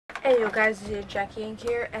Hey yo guys, this is Jackie Inc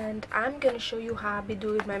here, and I'm gonna show you how I be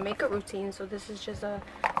doing my makeup routine. So this is just a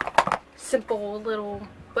simple little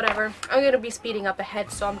whatever. I'm gonna be speeding up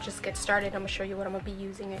ahead, so I'm just get started. I'm gonna show you what I'm gonna be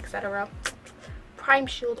using, etc. Prime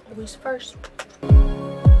shield always first.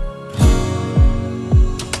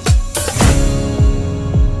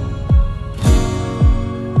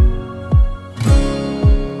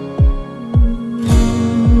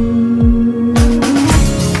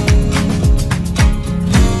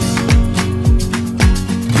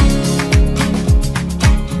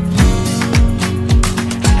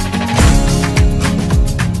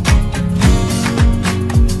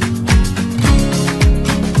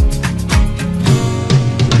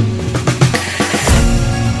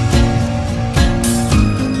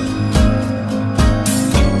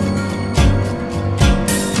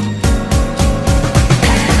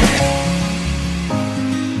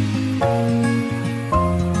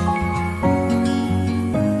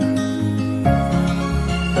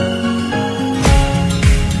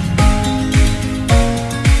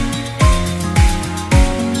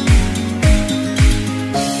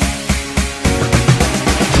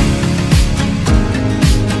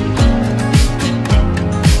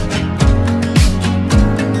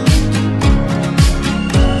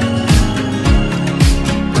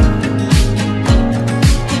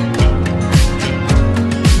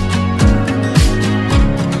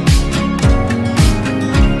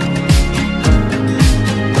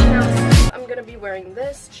 Wearing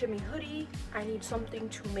this CHIMMY hoodie. I need something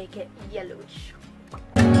to make it yellowish.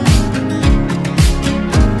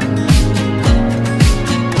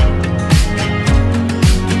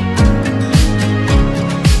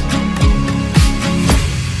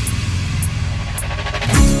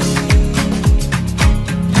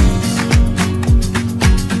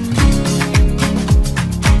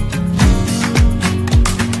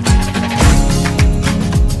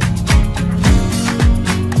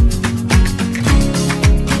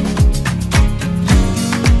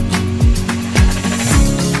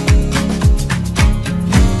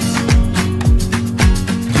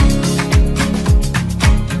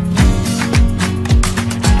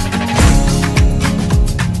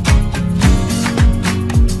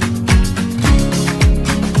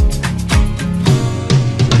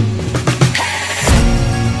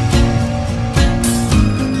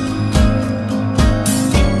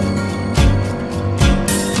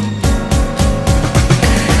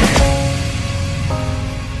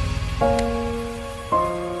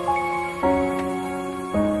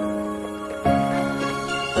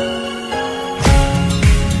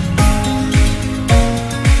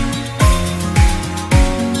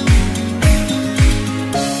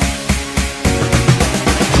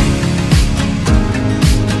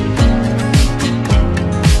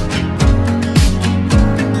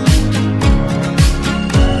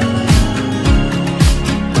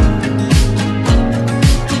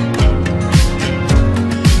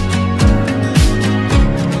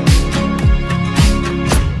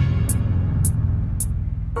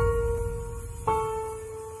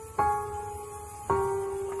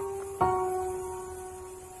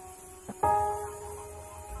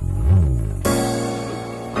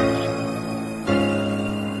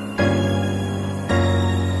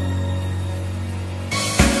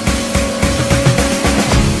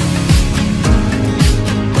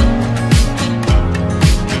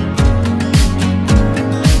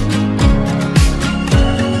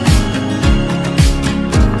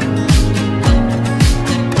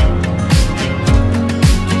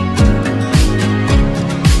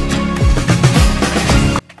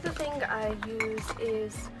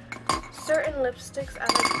 Certain lipsticks, I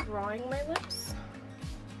like drawing my lips.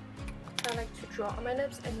 I like to draw on my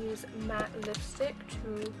lips and use matte lipstick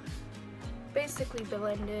to basically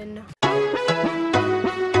blend in.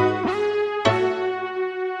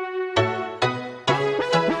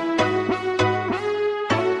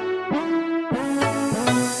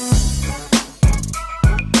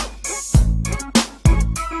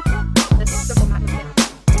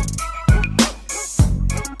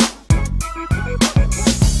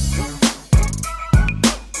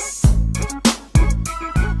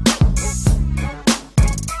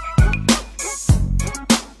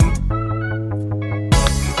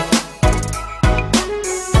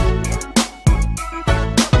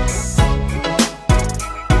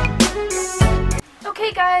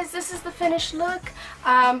 Guys, this is the finished look.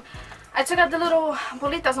 I took out the little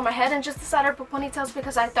bolitas on my head and just decided to put ponytails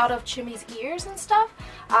because I thought of Chimmy's ears and stuff.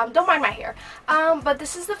 Don't mind my hair. But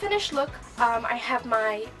this is the finished look. I have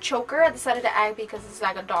my choker. I decided to add because it's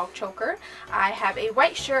like a dog choker. I have a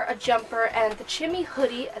white shirt, a jumper, and the Chimmy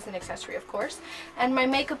hoodie as an accessory, of course. And my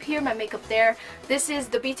makeup here, my makeup there. This is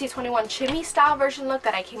the BT21 Chimmy style version look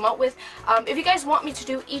that I came up with. If you guys want me to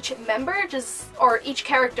do each member, or each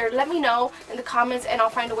character, let me know in the comments and I'll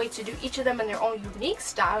find a way to do each of them in their own unique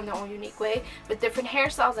style, in their own unique way, with different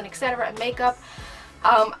hairstyles and etc. and makeup,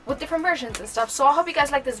 with different versions and stuff. So I hope you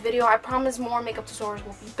guys like this video. I promise more makeup tutorials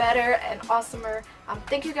will be better and awesomer.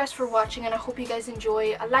 Thank you guys for watching, and I hope you guys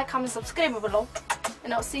enjoy. Like, comment, subscribe below,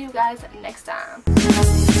 and I'll see you guys next time.